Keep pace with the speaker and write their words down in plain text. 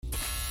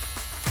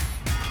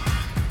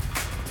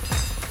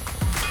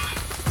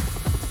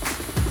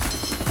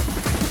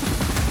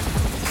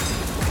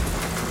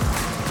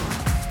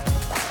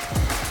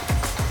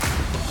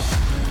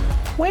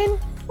When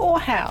or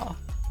how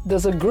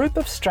does a group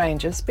of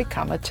strangers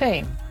become a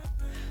team?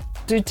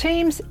 Do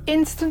teams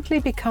instantly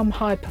become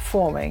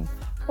high-performing,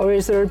 or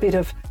is there a bit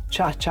of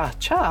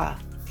cha-cha-cha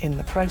in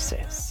the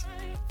process?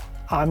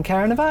 I'm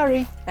Karen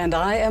Avari. And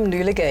I am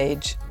Nuala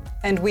Gage.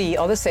 And we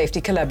are the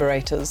Safety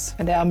Collaborators.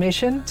 And our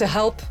mission? To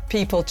help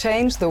people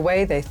change the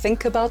way they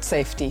think about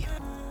safety.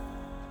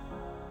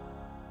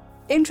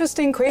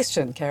 Interesting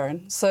question,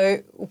 Karen. So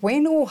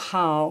when or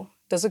how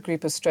does a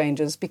group of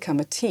strangers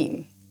become a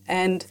team?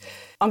 And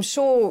I'm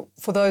sure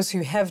for those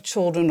who have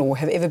children or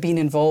have ever been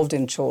involved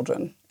in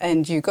children,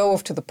 and you go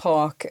off to the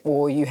park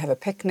or you have a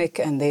picnic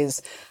and there's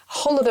a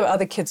whole lot of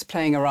other kids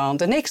playing around,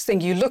 the next thing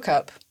you look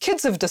up,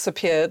 kids have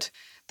disappeared,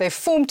 they've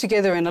formed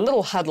together in a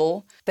little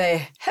huddle,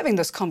 they're having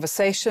this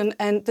conversation,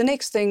 and the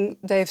next thing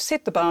they've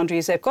set the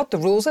boundaries, they've got the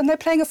rules, and they're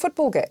playing a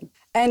football game.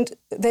 And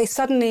they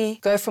suddenly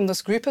go from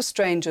this group of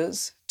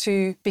strangers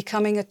to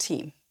becoming a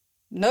team.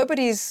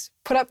 Nobody's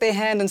put up their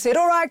hand and said,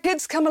 all right,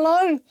 kids, come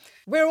along.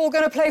 We're all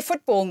going to play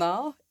football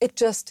now. It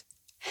just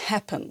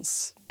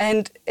happens.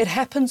 And it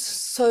happens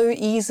so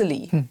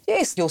easily.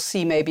 Yes, you'll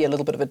see maybe a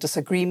little bit of a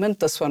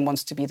disagreement. This one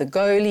wants to be the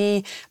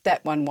goalie.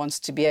 That one wants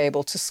to be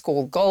able to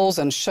score goals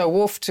and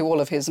show off to all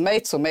of his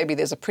mates, or maybe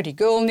there's a pretty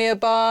girl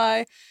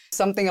nearby.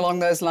 Something along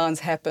those lines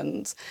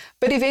happens.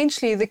 But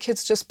eventually the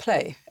kids just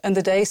play, and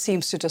the day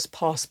seems to just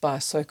pass by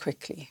so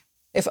quickly.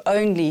 If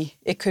only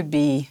it could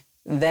be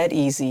that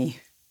easy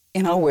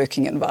in our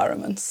working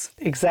environments.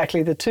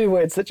 Exactly the two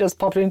words that just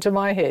popped into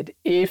my head,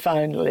 if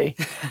only.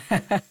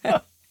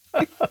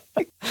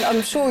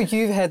 I'm sure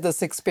you've had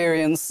this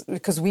experience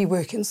because we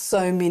work in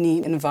so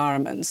many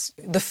environments.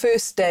 The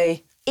first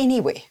day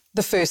anywhere,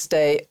 the first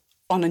day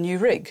on a new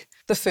rig,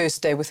 the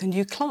first day with a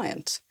new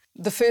client,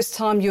 the first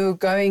time you're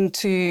going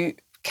to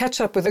catch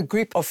up with a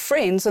group of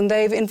friends and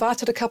they've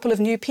invited a couple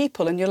of new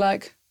people and you're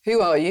like,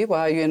 who are you?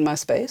 Why are you in my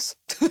space?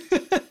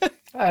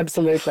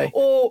 Absolutely.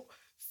 Or,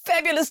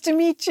 fabulous to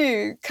meet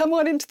you. Come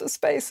on into the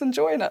space and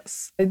join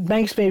us. It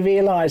makes me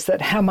realise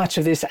that how much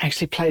of this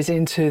actually plays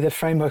into the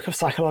framework of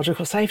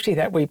psychological safety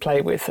that we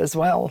play with as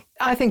well.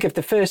 I think of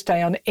the first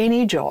day on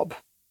any job.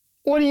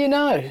 What do you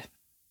know?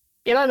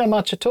 You don't know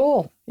much at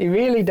all. You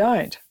really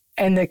don't.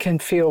 And it can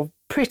feel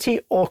pretty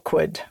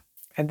awkward.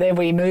 And then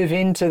we move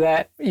into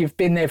that, you've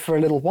been there for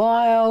a little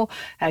while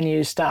and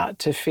you start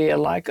to feel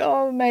like,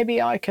 oh,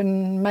 maybe I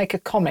can make a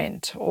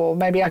comment, or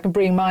maybe I can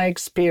bring my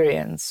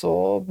experience,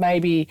 or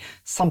maybe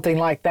something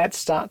like that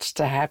starts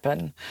to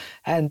happen.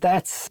 And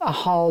that's a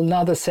whole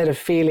nother set of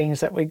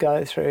feelings that we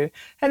go through.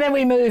 And then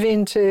we move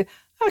into,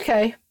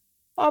 okay,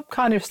 I'm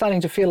kind of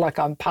starting to feel like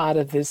I'm part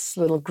of this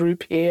little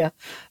group here,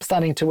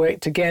 starting to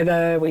work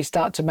together. We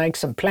start to make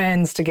some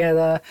plans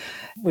together.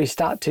 We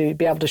start to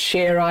be able to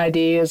share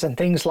ideas and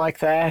things like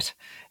that.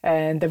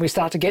 And then we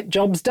start to get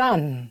jobs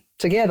done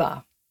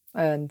together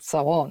and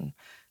so on.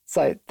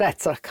 So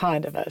that's a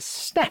kind of a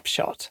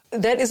snapshot.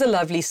 That is a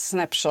lovely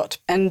snapshot.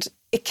 And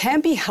it can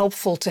be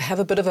helpful to have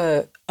a bit of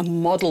a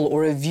model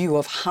or a view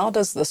of how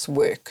does this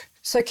work.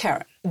 So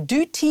Karen,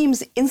 do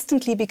teams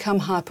instantly become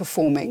high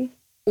performing?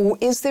 Or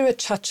is there a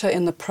cha-cha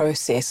in the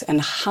process,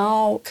 and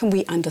how can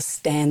we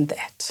understand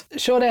that?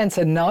 Short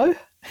answer, no.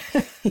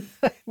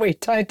 We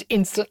don't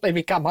instantly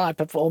become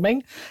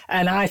high-performing,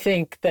 and I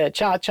think the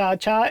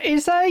cha-cha-cha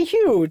is a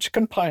huge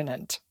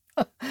component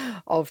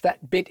of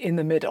that bit in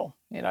the middle,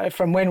 you know,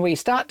 from when we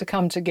start to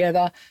come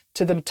together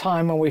to the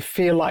time when we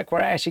feel like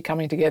we're actually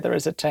coming together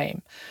as a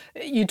team.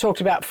 You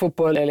talked about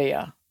football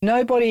earlier.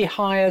 Nobody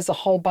hires a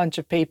whole bunch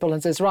of people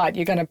and says, right,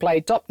 you're going to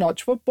play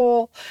top-notch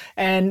football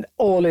and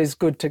all is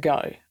good to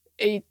go.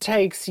 It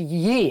takes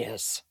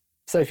years.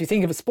 So if you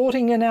think of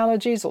sporting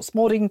analogies or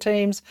sporting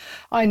teams,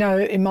 I know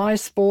in my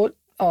sport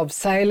of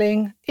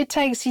sailing, it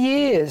takes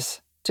years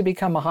to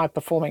become a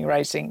high-performing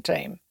racing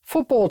team.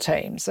 Football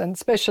teams, and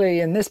especially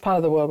in this part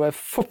of the world where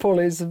football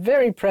is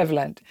very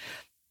prevalent,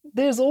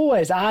 there's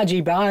always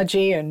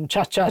argy-bargy and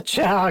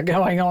cha-cha-cha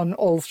going on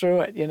all through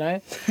it, you know.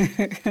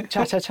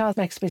 Cha-cha-cha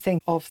makes me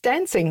think of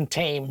dancing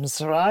teams,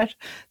 right?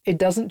 It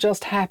doesn't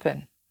just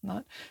happen,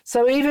 right?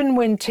 So even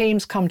when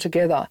teams come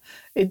together,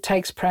 it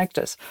takes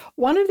practice.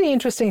 One of the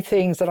interesting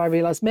things that I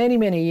realised many,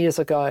 many years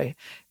ago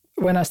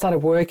when I started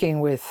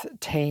working with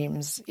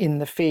teams in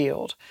the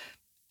field,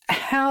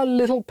 how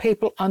little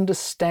people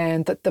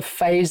understand that the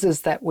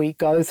phases that we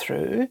go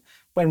through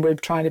when we're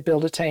trying to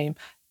build a team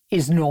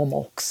is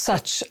normal.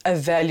 Such a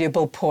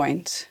valuable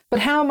point.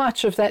 But how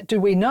much of that do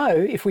we know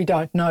if we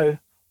don't know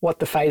what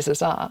the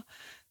phases are?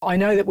 I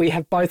know that we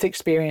have both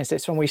experienced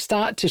this. When we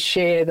start to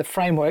share the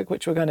framework,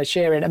 which we're going to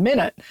share in a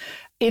minute,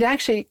 it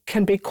actually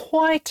can be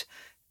quite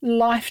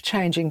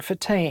life-changing for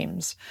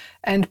teams,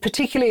 and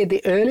particularly at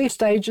the early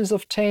stages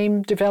of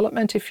team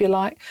development, if you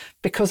like,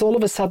 because all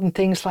of a sudden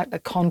things like the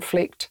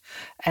conflict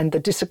and the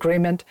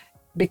disagreement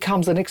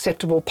becomes an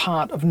acceptable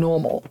part of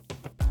normal.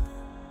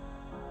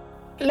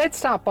 Let's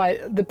start by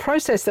the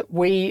process that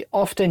we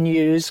often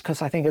use,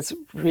 because I think it's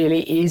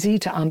really easy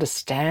to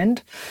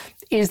understand,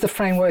 is the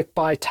framework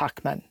by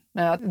Tuckman.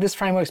 Now, this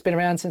framework's been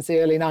around since the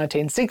early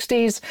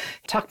 1960s.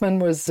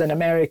 Tuckman was an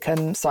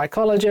American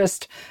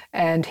psychologist,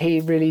 and he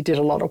really did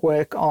a lot of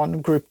work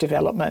on group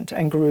development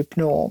and group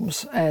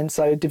norms, and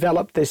so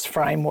developed this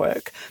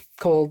framework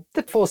called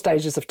the 4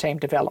 stages of team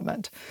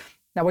development.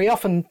 Now, we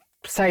often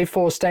say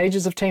 4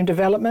 stages of team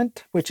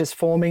development, which is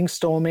forming,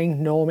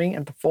 storming, norming,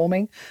 and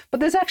performing,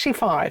 but there's actually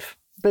 5.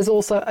 There's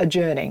also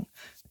adjourning.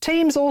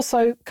 Teams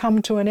also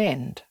come to an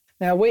end.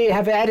 Now, we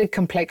have added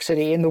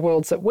complexity in the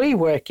worlds that we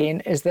work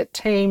in, is that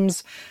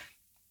teams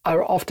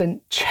are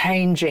often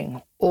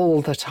changing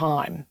all the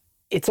time.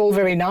 It's all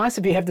very nice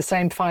if you have the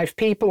same 5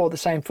 people or the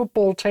same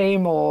football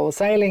team or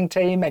sailing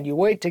team and you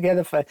work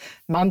together for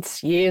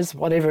months, years,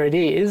 whatever it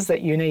is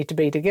that you need to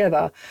be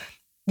together.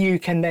 You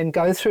can then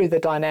go through the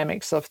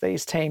dynamics of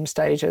these team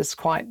stages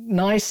quite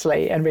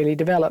nicely and really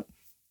develop.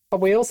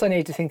 But we also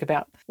need to think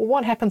about, well,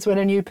 what happens when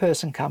a new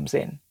person comes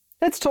in?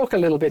 Let's talk a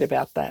little bit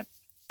about that.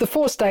 The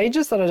 4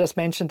 stages that I just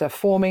mentioned are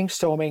forming,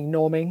 storming,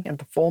 norming, and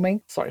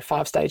performing.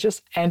 5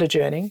 stages, and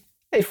adjourning.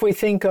 If we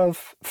think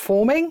of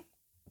forming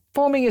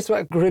is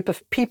where a group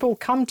of people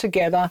come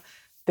together.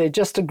 They're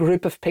just a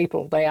group of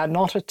people. They are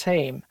not a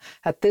team.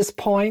 At this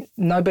point,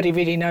 nobody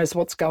really knows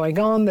what's going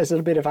on. There's a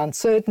little bit of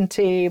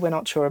uncertainty. We're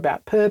not sure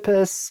about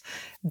purpose.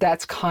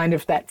 That's kind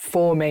of that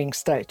forming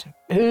state.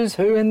 Who's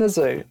who in the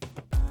zoo?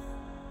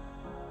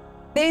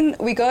 Then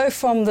we go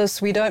from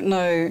this, we don't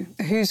know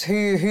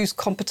who's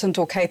competent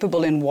or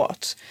capable in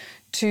what,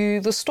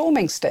 to the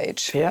storming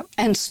stage. Yeah.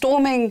 And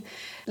storming,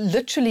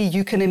 literally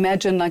you can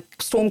imagine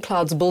like storm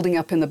clouds building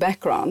up in the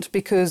background,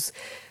 because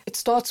it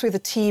starts where the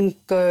team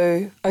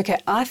go, okay,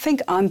 I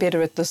think I'm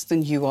better at this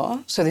than you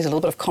are. So there's a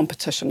little bit of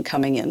competition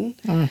coming in.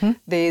 Mm-hmm.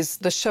 There's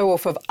the show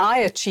off of,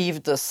 I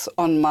achieved this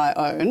on my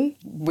own.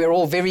 We're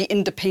all very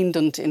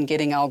independent in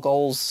getting our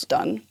goals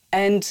done.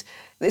 And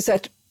there's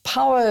that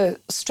power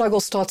struggle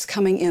starts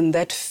coming in,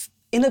 that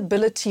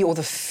inability or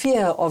the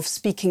fear of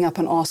speaking up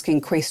and asking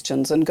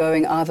questions and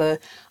going either,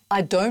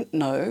 I don't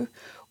know,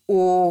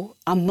 or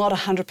I'm not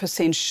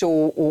 100%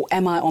 sure, or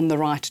am I on the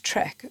right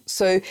track?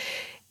 So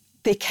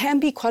there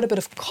can be quite a bit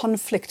of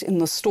conflict in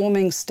the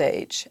storming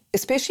stage,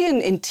 especially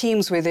in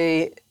teams where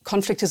the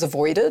conflict is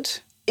avoided.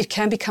 It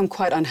can become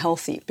quite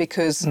unhealthy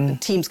because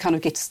teams kind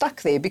of get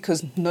stuck there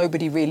because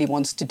nobody really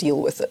wants to deal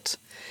with it.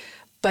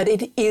 But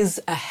it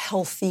is a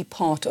healthy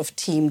part of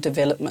team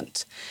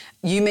development.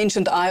 You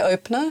mentioned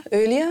eye-opener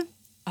earlier.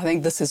 I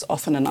think this is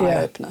often an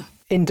eye-opener.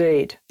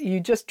 Indeed. You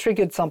just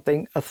triggered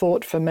something, a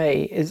thought for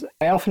me, is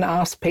I often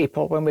ask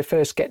people when we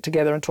first get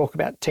together and talk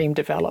about team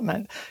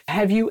development,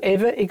 have you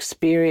ever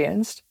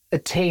experienced a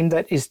team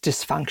that is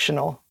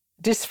dysfunctional?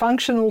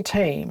 Dysfunctional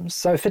teams,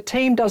 so if a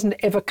team doesn't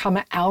ever come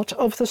out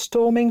of the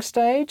storming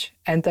stage,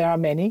 and there are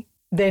many,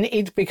 then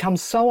it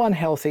becomes so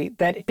unhealthy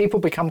that people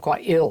become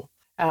quite ill.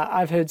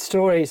 I've heard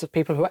stories of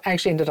people who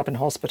actually ended up in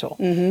hospital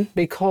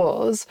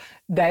because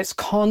that's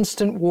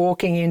constant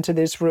walking into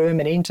this room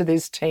and into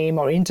this team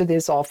or into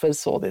this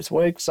office or this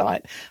work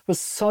site was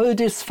so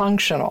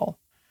dysfunctional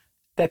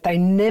that they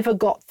never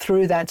got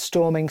through that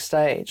storming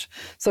stage.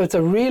 So it's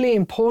a really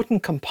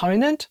important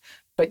component,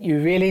 but you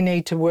really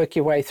need to work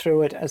your way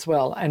through it as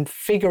well and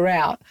figure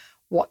out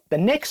what the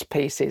next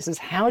piece is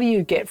how do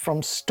you get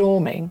from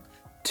storming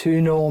to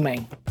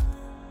norming?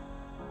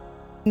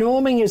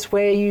 Norming is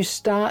where you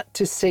start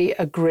to see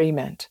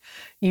agreement.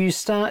 You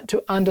start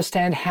to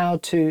understand how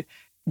to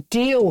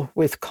deal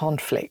with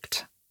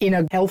conflict in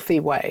a healthy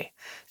way.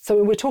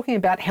 So we're talking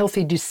about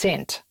healthy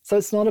dissent. So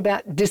it's not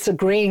about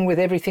disagreeing with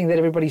everything that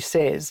everybody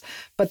says,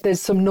 but there's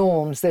some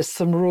norms, there's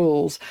some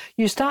rules.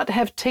 You start to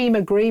have team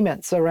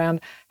agreements around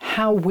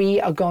how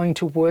we are going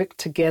to work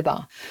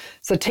together.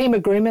 So team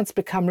agreements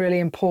become really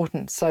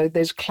important. So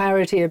there's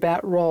clarity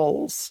about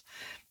roles.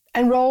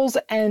 And roles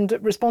and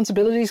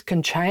responsibilities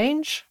can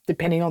change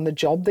depending on the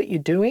job that you're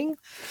doing,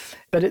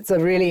 but it's a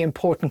really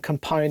important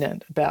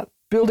component about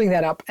building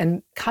that up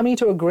and coming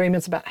to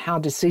agreements about how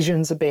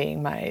decisions are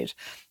being made.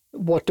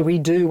 What do we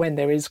do when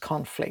there is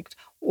conflict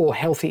or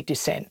healthy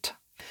dissent?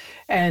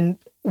 And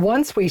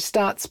once we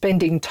start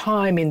spending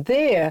time in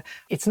there,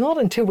 it's not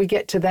until we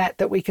get to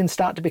that we can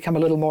start to become a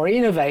little more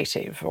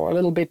innovative or a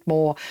little bit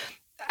more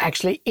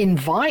actually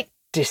invite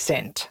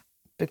dissent,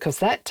 because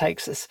that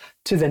takes us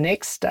to the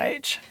next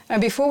stage.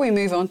 And before we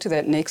move on to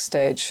that next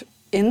stage,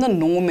 in the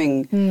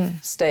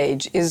norming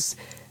stage is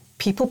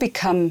people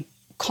become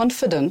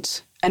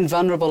confident and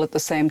vulnerable at the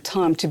same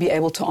time to be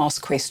able to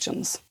ask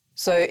questions.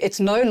 So it's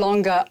no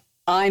longer,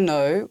 I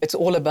know, it's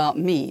all about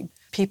me.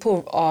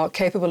 People are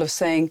capable of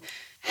saying,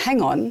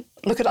 hang on,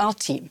 look at our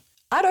team.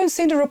 I don't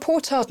send a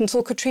report out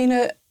until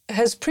Katrina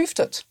has proofed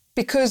it,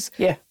 because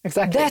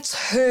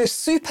that's her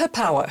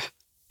superpower.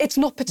 It's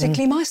not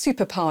particularly my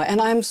superpower, and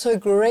I'm so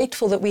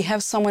grateful that we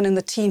have someone in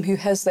the team who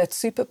has that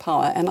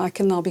superpower, and I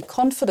can now be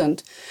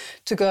confident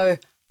to go,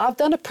 I've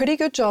done a pretty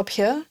good job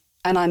here,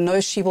 and I know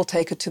she will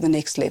take it to the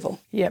next level.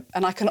 Yep.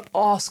 And I can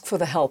ask for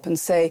the help and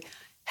say,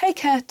 hey,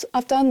 Kat,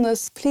 I've done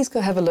this. Please go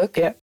have a look.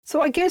 Yep.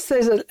 So I guess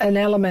there's an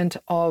element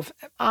of,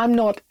 I'm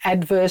not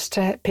adverse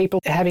to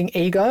people having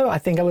ego. I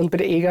think a little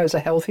bit of ego is a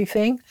healthy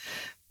thing.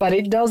 But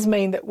it does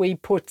mean that we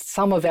put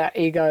some of our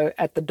ego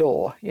at the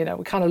door. We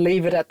kind of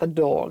leave it at the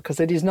door because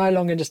it is no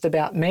longer just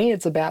about me,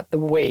 it's about the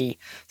we.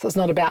 So it's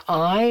not about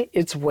I,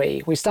 it's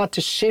we. We start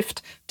to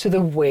shift to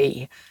the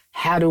we.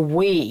 How do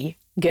we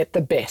get the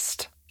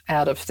best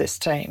out of this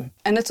team?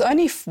 And it's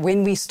only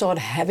when we start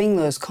having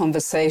those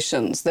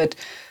conversations that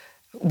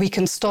we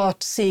can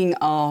start seeing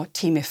our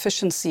team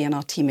efficiency and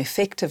our team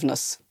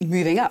effectiveness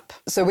moving up.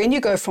 So when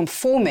you go from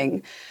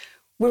forming,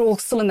 we're all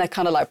still in that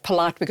kind of like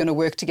polite, we're going to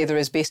work together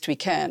as best we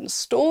can.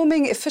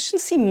 Storming,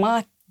 efficiency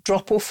might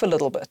drop off a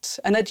little bit.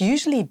 And it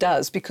usually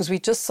does because we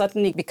just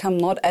suddenly become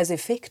not as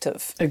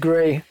effective.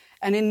 Agree.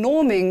 And in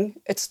norming,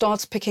 it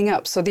starts picking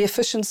up. So the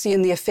efficiency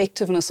and the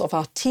effectiveness of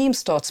our team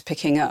starts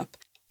picking up.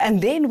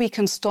 And then we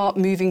can start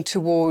moving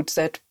towards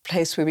that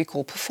place where we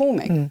call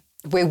performing,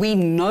 where we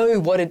know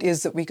what it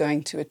is that we're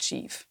going to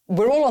achieve.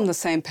 We're all on the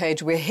same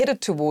page. We're headed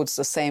towards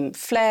the same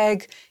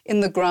flag in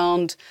the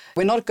ground.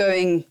 We're not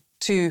going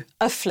to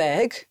a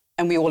flag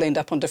and we all end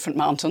up on different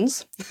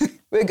mountains.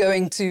 We're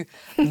going to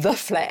the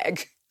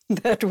flag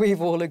that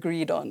we've all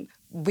agreed on.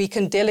 We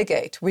can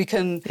delegate.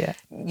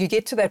 You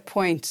get to that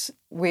point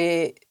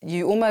where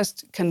you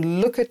almost can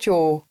look at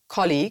your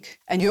colleague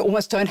and you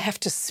almost don't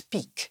have to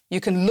speak. You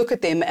can look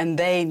at them and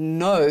they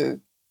know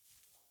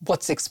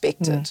what's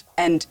expected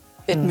and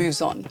it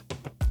moves on.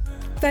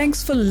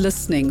 Thanks for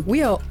listening.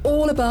 We are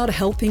all about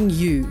helping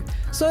you.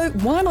 So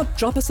why not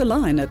drop us a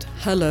line at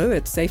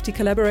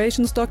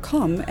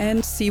hello@safetycollaborations.com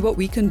and see what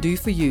we can do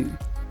for you.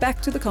 Back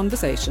to the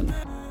conversation.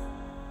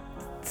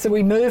 So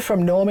we move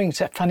from norming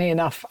to, funny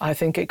enough, I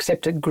think,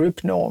 accepted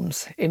group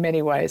norms in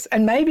many ways.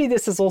 And maybe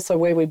this is also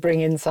where we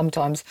bring in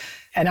sometimes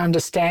an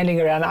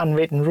understanding around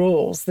unwritten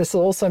rules. This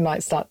also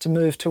might start to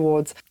move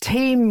towards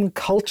team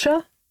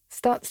culture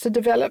starts to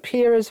develop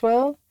here as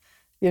well.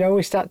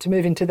 We start to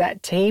move into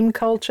that team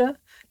culture.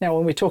 Now,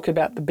 when we talk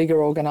about the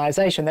bigger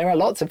organisation, there are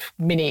lots of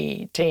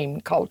mini team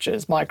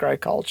cultures, micro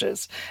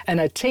cultures, and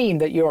a team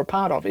that you're a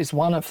part of is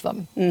one of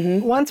them.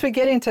 Mm-hmm. Once we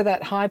get into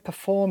that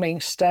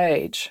high-performing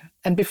stage,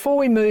 and before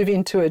we move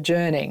into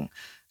adjourning,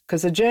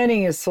 because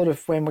adjourning is sort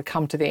of when we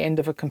come to the end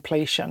of a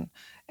completion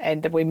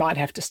and that we might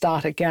have to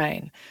start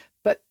again.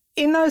 But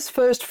in those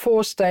first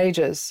 4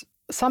 stages,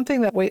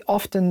 something that we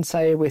often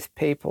say with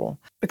people,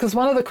 because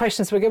one of the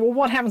questions we get, well,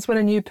 what happens when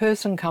a new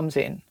person comes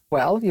in?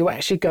 Well, you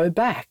actually go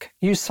back.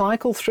 You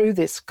cycle through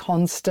this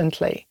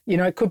constantly.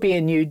 It could be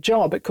a new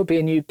job. It could be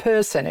a new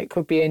person. It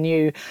could be a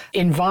new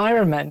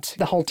environment.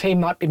 The whole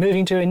team might be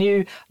moving to a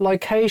new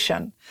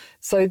location.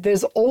 So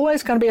there's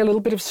always going to be a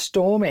little bit of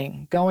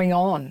storming going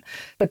on.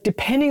 But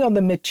depending on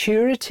the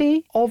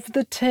maturity of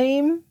the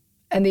team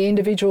and the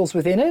individuals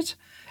within it,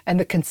 and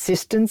the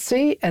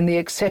consistency and the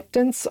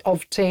acceptance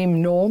of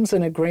team norms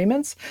and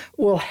agreements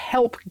will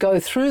help go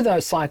through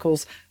those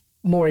cycles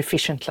more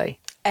efficiently.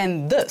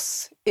 And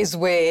this is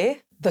where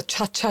the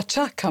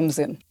cha-cha-cha comes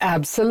in.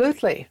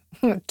 Absolutely.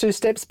 2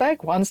 steps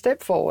back, 1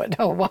 step forward,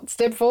 or 1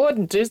 step forward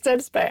and 2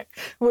 steps back.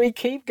 We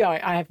keep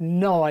going. I have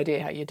no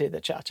idea how you do the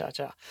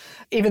cha-cha-cha,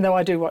 even though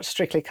I do watch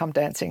Strictly Come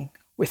Dancing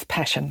with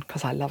passion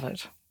because I love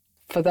it.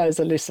 For those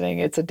who are listening,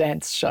 it's a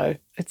dance show.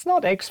 It's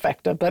not X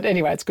Factor, but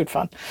anyway, it's good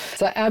fun.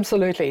 So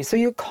absolutely. So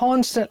you're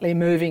constantly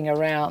moving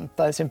around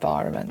those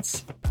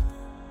environments.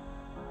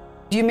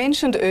 You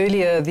mentioned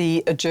earlier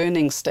the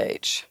adjourning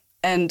stage.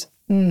 And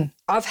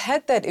I've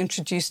had that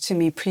introduced to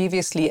me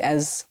previously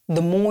as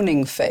the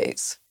mourning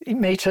phase.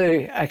 Me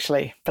too,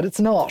 actually, but it's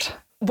not.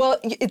 Well,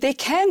 there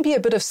can be a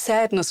bit of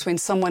sadness when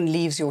someone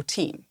leaves your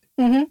team.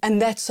 Mm-hmm. And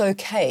that's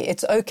okay.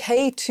 It's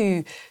okay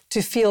to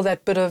feel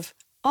that bit of,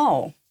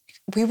 oh,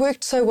 we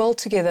worked so well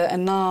together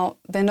and now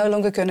they're no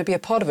longer going to be a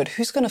part of it.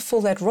 Who's going to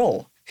fill that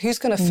role? Who's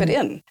going to fit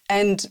in?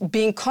 And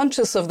being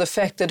conscious of the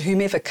fact that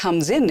whomever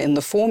comes in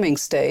the forming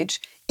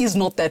stage is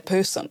not that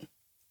person.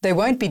 They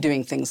won't be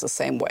doing things the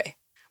same way.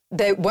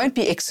 They won't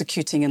be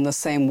executing in the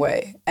same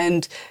way.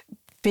 And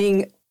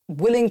being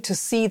willing to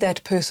see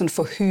that person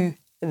for who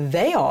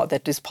they are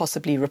that is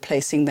possibly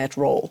replacing that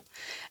role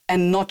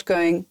and not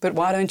going, but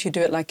why don't you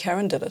do it like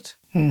Karen did it?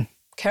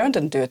 Karen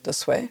didn't do it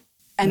this way.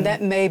 And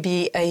that may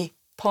be a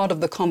part of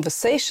the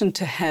conversation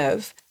to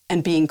have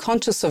and being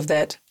conscious of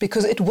that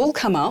because it will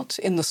come out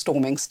in the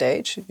storming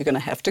stage. You're going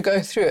to have to go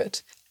through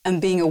it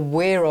and being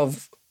aware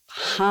of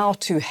how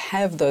to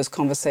have those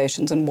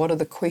conversations and what are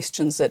the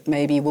questions that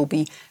maybe will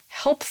be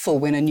helpful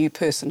when a new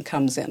person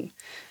comes in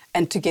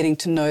and to getting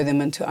to know them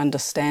and to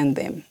understand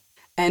them.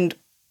 And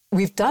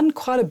we've done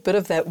quite a bit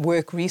of that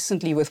work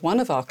recently with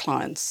one of our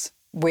clients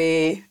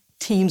where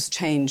teams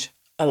change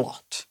a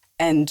lot.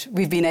 And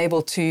we've been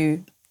able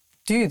to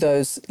do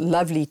those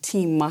lovely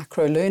team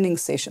micro-learning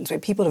sessions where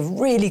people have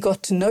really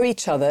got to know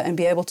each other and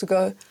be able to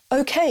go,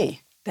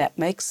 okay, that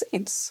makes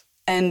sense.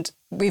 And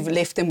we've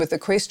left them with the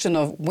question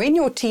of when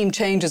your team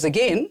changes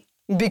again,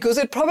 because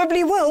it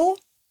probably will,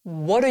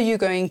 what are you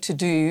going to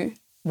do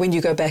when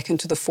you go back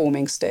into the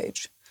forming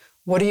stage?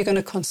 What are you going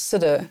to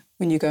consider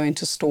when you go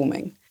into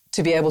storming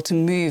to be able to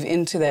move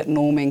into that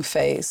norming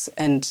phase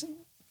and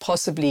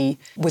possibly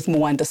with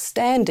more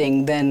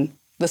understanding than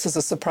this is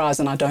a surprise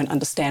and I don't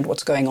understand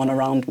what's going on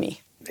around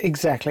me?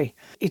 Exactly.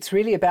 It's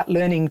really about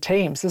learning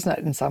teams, isn't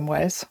it, in some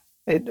ways?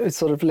 It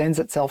sort of lends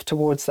itself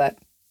towards that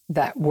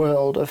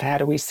world of how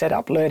do we set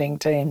up learning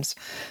teams.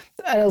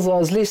 As I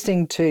was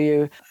listening to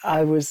you,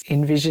 I was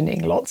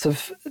envisioning lots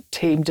of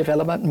team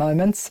development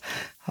moments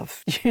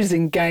of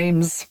using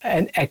games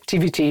and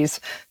activities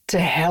to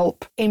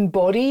help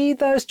embody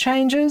those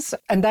changes.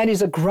 And that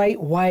is a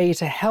great way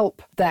to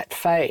help that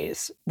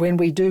phase. When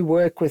we do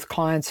work with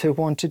clients who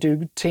want to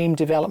do team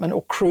development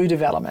or crew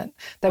development,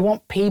 they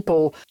want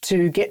people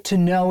to get to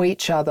know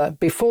each other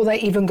before they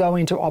even go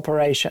into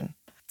operation.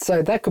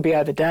 So that could be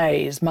over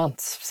days,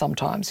 months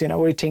sometimes,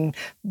 we can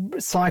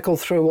cycle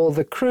through all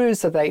the crews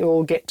so they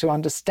all get to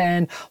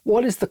understand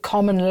what is the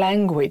common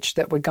language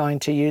that we're going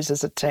to use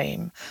as a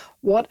team.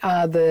 What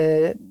are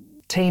the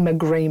team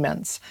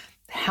agreements?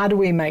 How do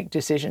we make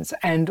decisions?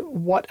 And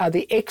what are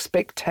the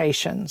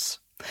expectations?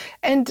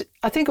 And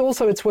I think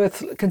also it's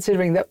worth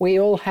considering that we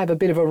all have a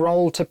bit of a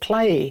role to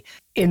play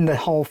in the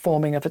whole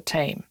forming of a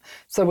team.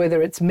 So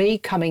whether it's me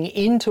coming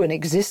into an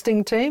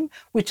existing team,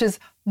 which is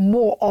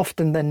more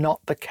often than not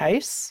the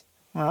case,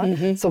 right?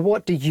 Mm-hmm. So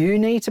what do you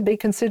need to be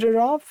considerate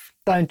of?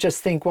 Don't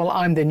just think, well,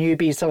 I'm the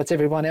newbie, so it's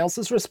everyone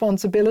else's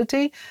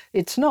responsibility.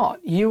 It's not.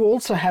 You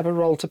also have a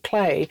role to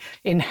play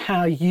in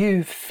how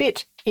you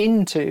fit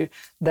into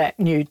that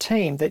new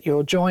team that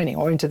you're joining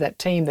or into that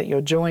team that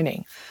you're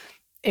joining.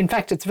 In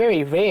fact, it's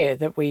very rare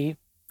that we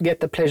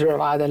get the pleasure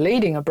of either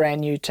leading a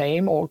brand new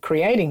team or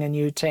creating a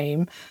new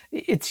team.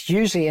 It's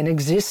usually an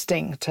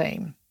existing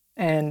team,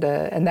 and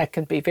that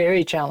can be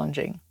very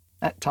challenging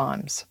at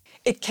times.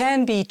 It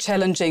can be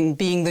challenging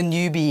being the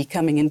newbie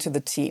coming into the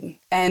team.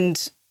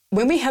 And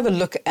when we have a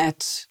look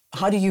at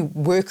how do you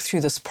work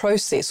through this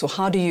process or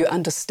how do you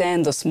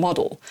understand this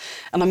model,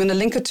 and I'm going to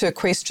link it to a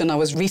question I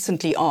was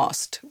recently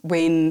asked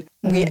when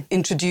we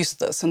introduced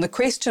this. And the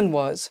question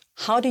was,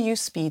 how do you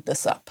speed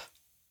this up?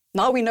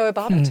 Now we know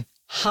about it.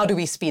 How do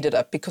we speed it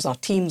up? Because our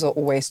teams are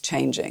always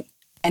changing.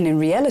 And in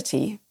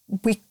reality,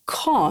 we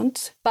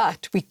can't,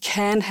 but we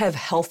can have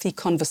healthy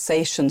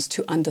conversations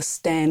to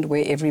understand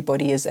where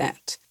everybody is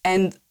at.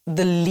 And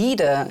the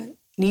leader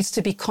needs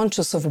to be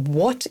conscious of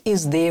what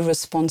is their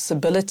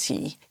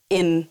responsibility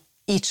in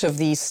each of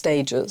these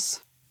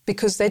stages.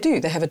 Because they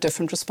have a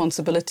different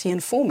responsibility in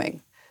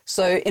forming.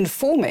 So in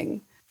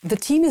forming, the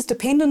team is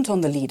dependent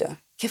on the leader.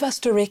 Give us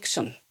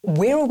direction.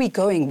 Where are we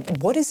going?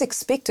 What is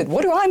expected?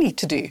 What do I need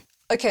to do?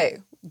 Okay,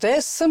 they're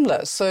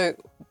similar. So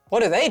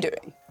what are they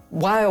doing?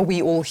 Why are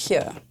we all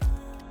here?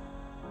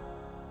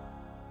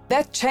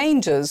 That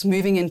changes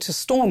moving into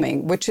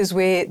storming, which is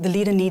where the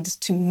leader needs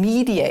to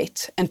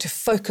mediate and to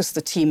focus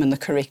the team in the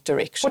correct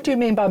direction. What do you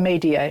mean by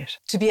mediate?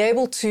 To be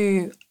able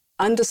to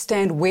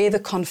understand where the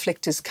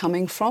conflict is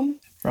coming from.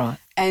 Right.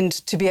 And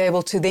to be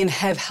able to then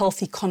have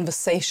healthy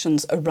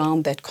conversations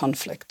around that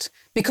conflict.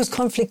 Because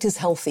conflict is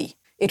healthy.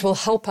 It will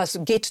help us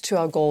get to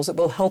our goals. It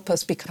will help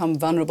us become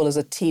vulnerable as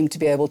a team to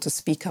be able to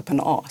speak up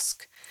and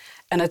ask.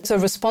 And it's a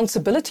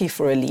responsibility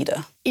for a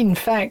leader. In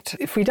fact,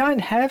 if we don't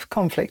have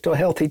conflict or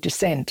healthy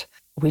dissent,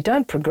 we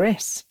don't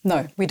progress.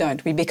 No, we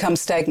don't. We become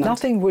stagnant.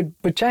 Nothing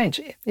would change.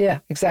 Yeah,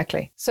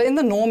 exactly. So in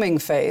the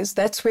norming phase,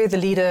 that's where the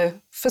leader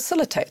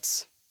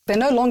facilitates. They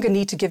no longer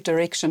need to give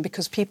direction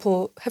because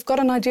people have got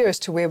an idea as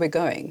to where we're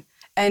going.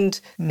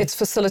 And it's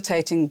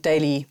facilitating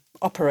daily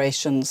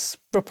operations,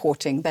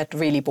 reporting, that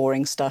really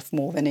boring stuff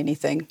more than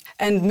anything.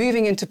 And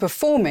moving into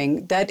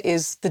performing, that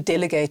is the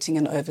delegating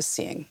and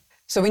overseeing.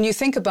 So when you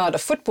think about a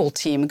football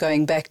team,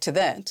 going back to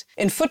that,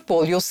 in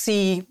football, you'll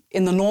see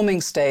in the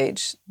norming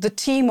stage, the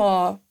team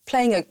are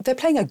playing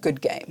a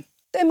good game.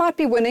 They might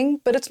be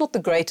winning, but it's not the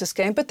greatest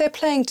game, but they're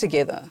playing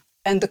together.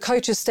 And the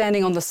coach is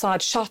standing on the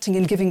side shouting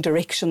and giving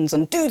directions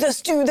and do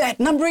this, do that,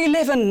 number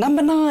 11,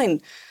 number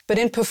 9. But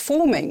in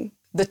performing,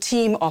 the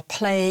team are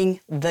playing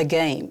the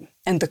game.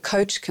 And the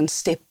coach can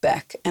step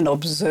back and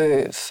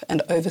observe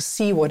and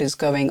oversee what is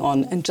going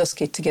on and just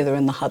get together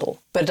in the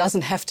huddle. But it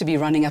doesn't have to be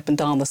running up and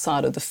down the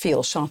side of the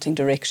field shouting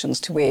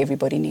directions to where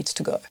everybody needs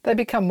to go. They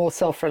become more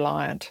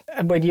self-reliant.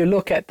 And when you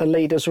look at the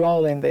leader's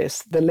role in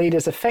this, the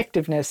leader's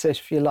effectiveness,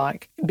 if you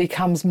like,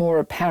 becomes more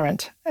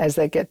apparent as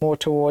they get more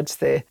towards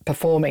their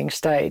performing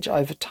stage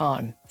over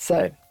time.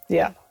 So,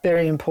 yeah,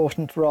 very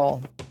important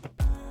role.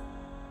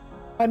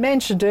 I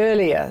mentioned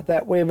earlier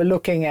that we were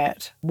looking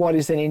at what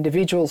is an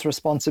individual's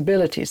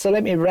responsibility. So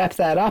let me wrap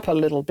that up a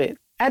little bit.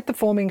 At the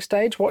forming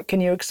stage, what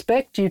can you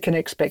expect? You can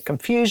expect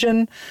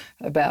confusion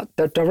about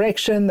the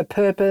direction, the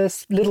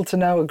purpose, little to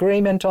no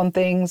agreement on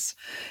things.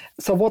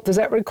 So what does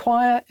that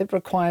require? It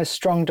requires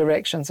strong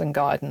directions and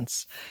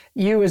guidance.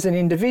 You as an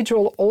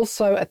individual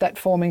also at that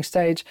forming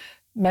stage,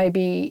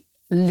 maybe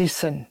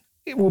listen.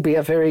 It will be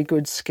a very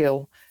good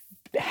skill.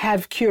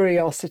 Have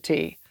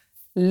curiosity.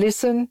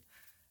 Listen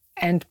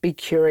and be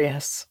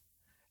curious.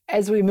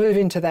 As we move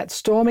into that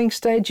storming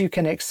stage, you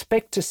can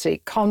expect to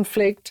see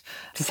conflict.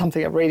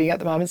 Something I'm reading at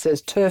the moment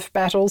says turf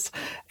battles,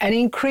 and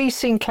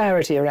increasing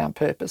clarity around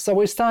purpose. So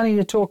we're starting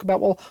to talk about,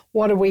 well,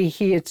 what are we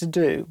here to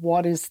do?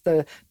 What is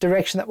the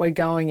direction that we're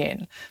going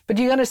in? But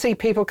you're going to see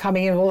people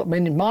coming in, well, I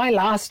mean, in my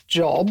last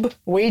job,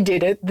 we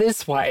did it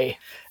this way.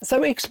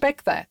 So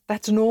expect that.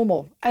 That's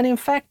normal. And in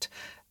fact,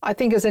 I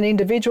think as an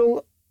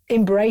individual,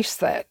 embrace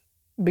that,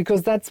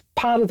 because that's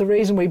part of the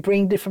reason we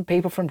bring different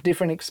people from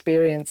different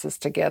experiences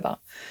together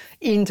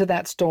into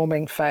that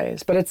storming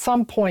phase. But at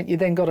some point, you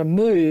then got to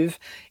move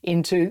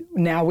into,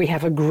 now we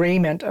have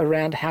agreement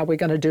around how we're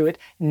going to do it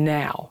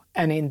now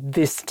and in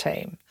this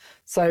team.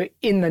 So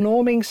in the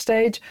norming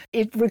stage,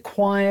 it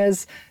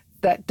requires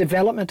that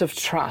development of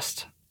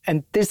trust.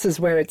 And this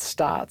is where it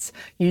starts.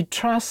 You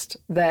trust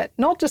that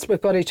not just we've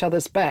got each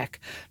other's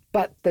back,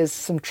 but there's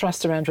some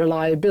trust around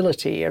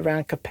reliability,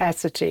 around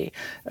capacity,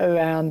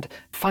 around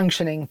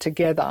functioning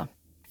together.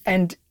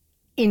 And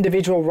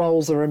individual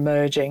roles are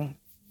emerging.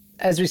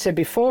 As we said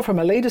before, from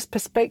a leader's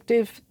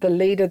perspective, the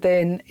leader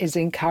then is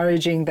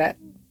encouraging that,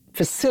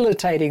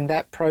 facilitating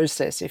that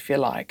process, if you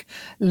like.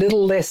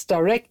 Little less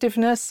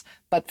directiveness,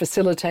 but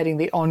facilitating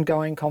the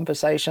ongoing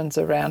conversations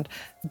around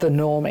the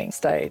norming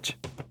stage.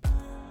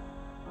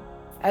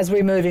 As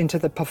we move into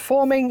the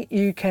performing,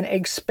 you can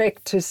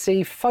expect to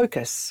see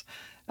focus.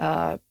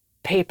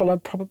 People are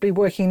probably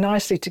working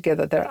nicely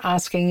together. They're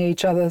asking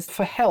each other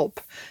for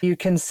help. You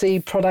can see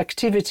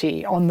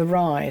productivity on the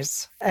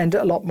rise and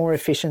a lot more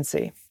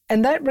efficiency.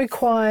 And that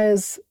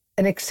requires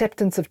an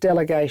acceptance of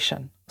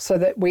delegation so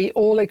that we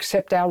all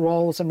accept our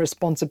roles and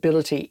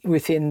responsibility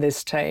within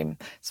this team.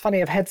 It's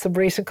funny, I've had some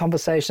recent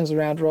conversations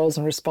around roles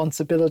and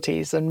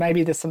responsibilities, and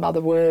maybe there's some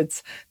other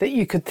words that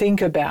you could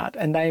think about,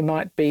 and they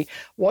might be,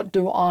 what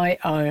do I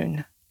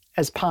own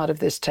as part of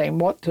this team?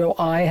 What do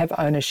I have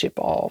ownership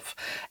of?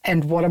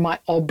 And what am I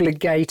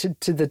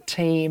obligated to the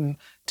team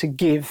to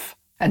give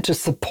and to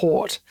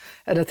support?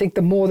 And I think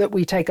the more that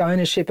we take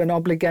ownership and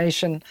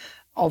obligation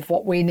of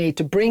what we need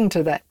to bring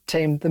to that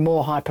team, the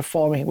more high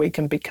performing we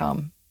can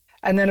become.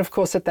 And then, of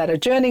course, at that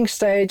adjourning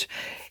stage,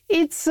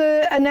 it's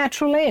a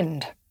natural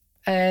end.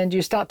 And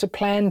you start to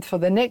plan for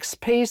the next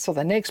piece or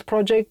the next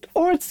project,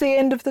 or it's the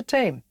end of the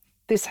team.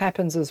 This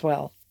happens as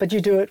well, but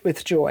you do it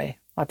with joy.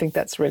 I think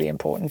that's really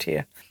important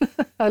here.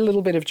 A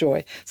little bit of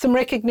joy, some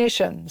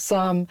recognition,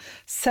 some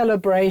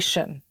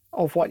celebration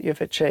of what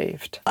you've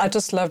achieved. I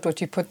just loved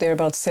what you put there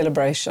about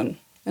celebration.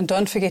 And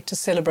don't forget to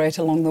celebrate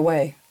along the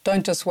way.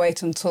 Don't just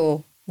wait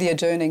until the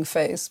adjourning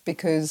phase,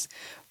 because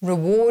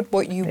reward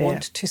what you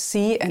want to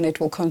see and it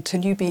will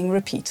continue being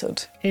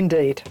repeated.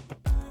 Indeed.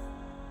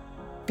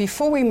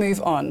 Before we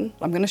move on,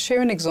 I'm going to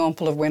share an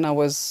example of when I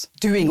was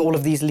doing all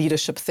of these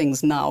leadership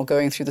things now,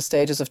 going through the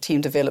stages of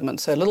team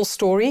development. So a little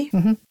story.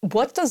 Mm-hmm.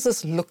 What does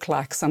this look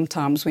like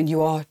sometimes when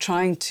you are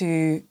trying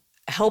to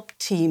help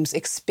teams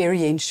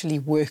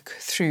experientially work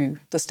through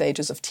the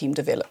stages of team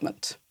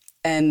development?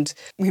 And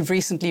we've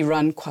recently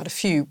run quite a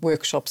few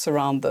workshops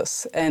around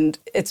this. And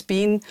it's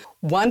been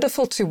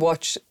wonderful to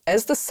watch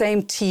as the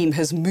same team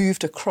has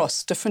moved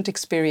across different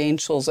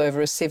experientials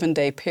over a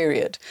 7-day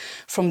period.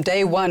 From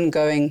day one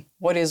going,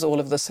 what is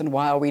all of this and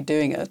why are we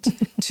doing it?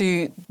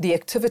 To the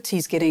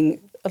activities getting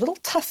a little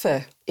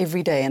tougher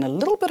every day and a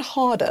little bit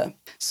harder.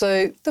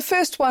 So the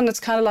first one,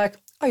 it's kind of like,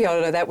 oh,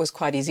 yeah, no, that was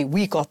quite easy.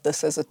 We got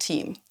this as a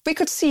team. We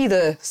could see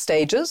the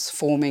stages,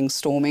 forming,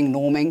 storming,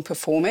 norming,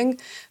 performing,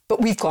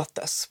 but we've got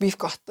this. We've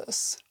got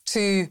this.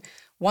 To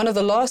one of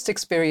the last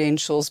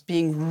experientials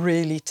being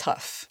really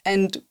tough.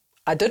 And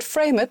I did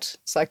frame it.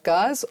 It's like,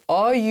 guys,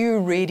 are you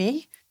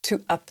ready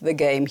to up the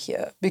game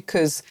here?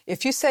 Because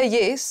if you say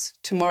yes,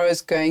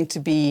 tomorrow's going to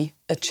be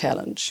a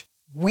challenge.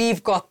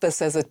 We've got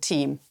this as a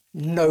team.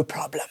 No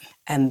problem.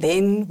 And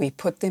then we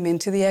put them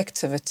into the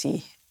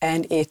activity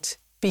and it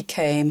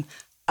became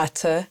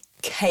utter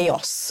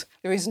chaos.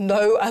 There is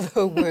no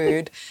other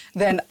word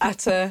than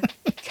utter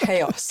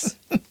chaos.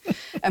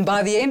 And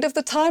by the end of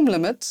the time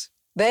limit,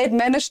 they had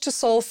managed to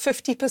solve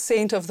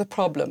 50% of the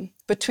problem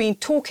between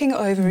talking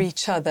over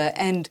each other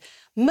and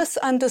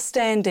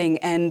misunderstanding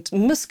and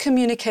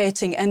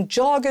miscommunicating and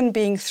jargon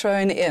being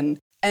thrown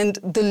in. And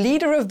the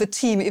leader of the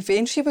team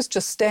eventually was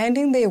just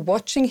standing there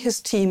watching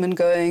his team and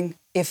going,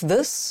 if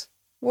this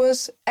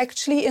was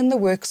actually in the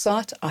work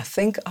site, I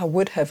think I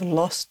would have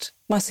lost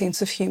my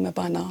sense of humour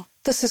by now.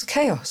 This is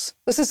chaos.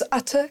 This is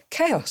utter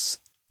chaos.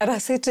 And I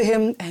said to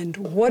him, and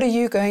what are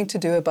you going to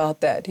do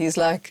about that? He's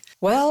like,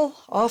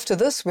 well, after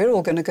this, we're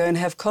all going to go and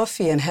have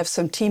coffee and have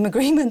some team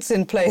agreements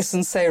in place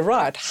and say,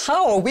 right,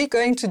 how are we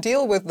going to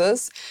deal with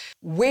this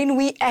when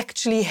we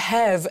actually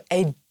have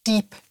a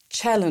deep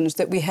challenge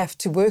that we have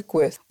to work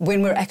with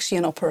when we're actually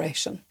in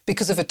operation?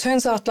 Because if it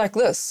turns out like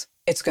this,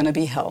 it's going to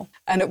be hell.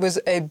 And it was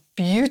a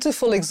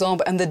beautiful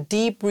example. And the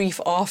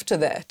debrief after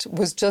that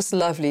was just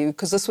lovely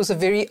because this was a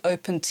very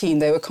open team.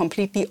 They were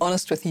completely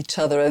honest with each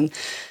other. And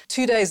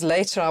 2 days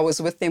later, I was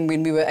with them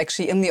when we were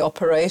actually in the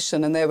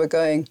operation and they were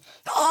going,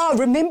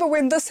 remember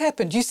when this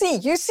happened? You see,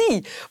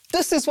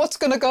 this is what's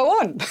going to go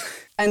on.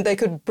 And they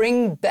could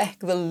bring back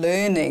the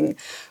learning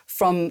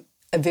from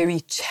a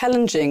very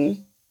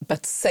challenging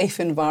but safe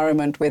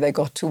environment where they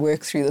got to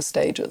work through the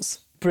stages.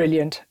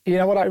 Brilliant. You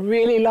know what I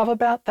really love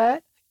about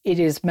that? It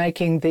is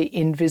making the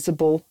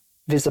invisible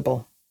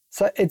visible.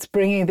 So it's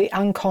bringing the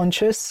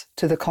unconscious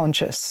to the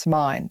conscious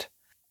mind.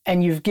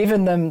 And you've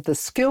given them the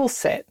skill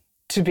set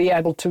to be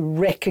able to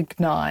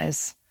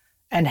recognize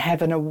and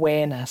have an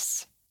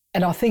awareness.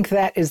 And I think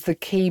that is the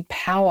key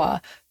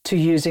power to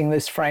using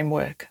this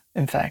framework,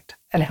 in fact,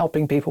 and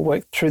helping people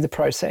work through the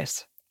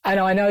process. And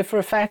I know for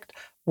a fact,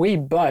 we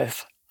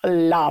both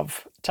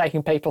love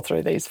taking people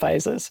through these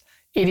phases.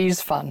 It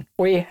is fun.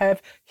 We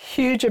have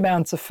huge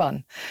amounts of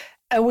fun.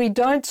 And we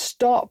don't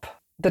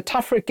stop. The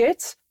tougher it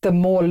gets, the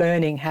more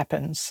learning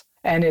happens.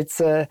 And it's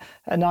a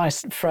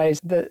nice phrase,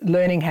 that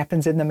learning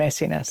happens in the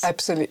messiness.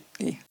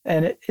 Absolutely.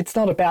 And it's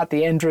not about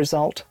the end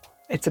result,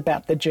 it's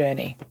about the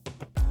journey.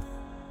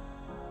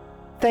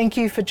 Thank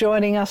you for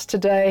joining us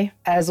today.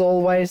 As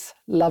always,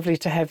 lovely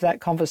to have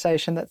that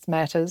conversation that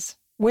matters.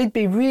 We'd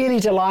be really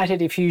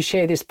delighted if you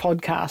share this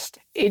podcast.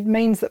 It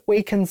means that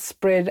we can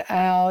spread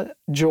our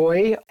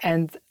joy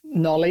and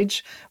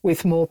knowledge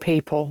with more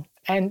people.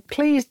 And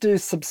please do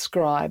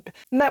subscribe.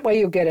 And that way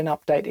you'll get an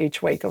update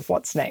each week of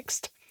what's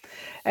next.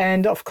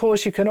 And of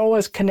course, you can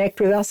always connect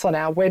with us on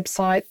our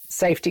website,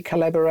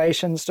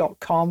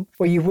 safetycollaborations.com,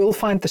 where you will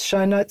find the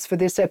show notes for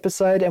this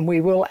episode, and we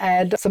will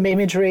add some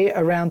imagery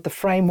around the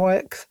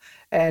framework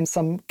and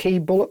some key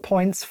bullet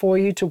points for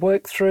you to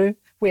work through.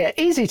 We are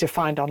easy to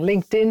find on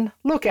LinkedIn.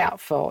 Look out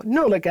for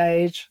Nuala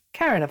Gage,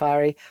 Karen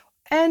Avari,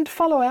 and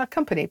follow our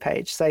company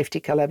page,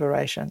 Safety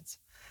Collaborations.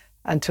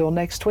 Until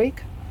next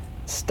week,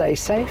 stay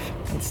safe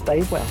and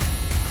stay well.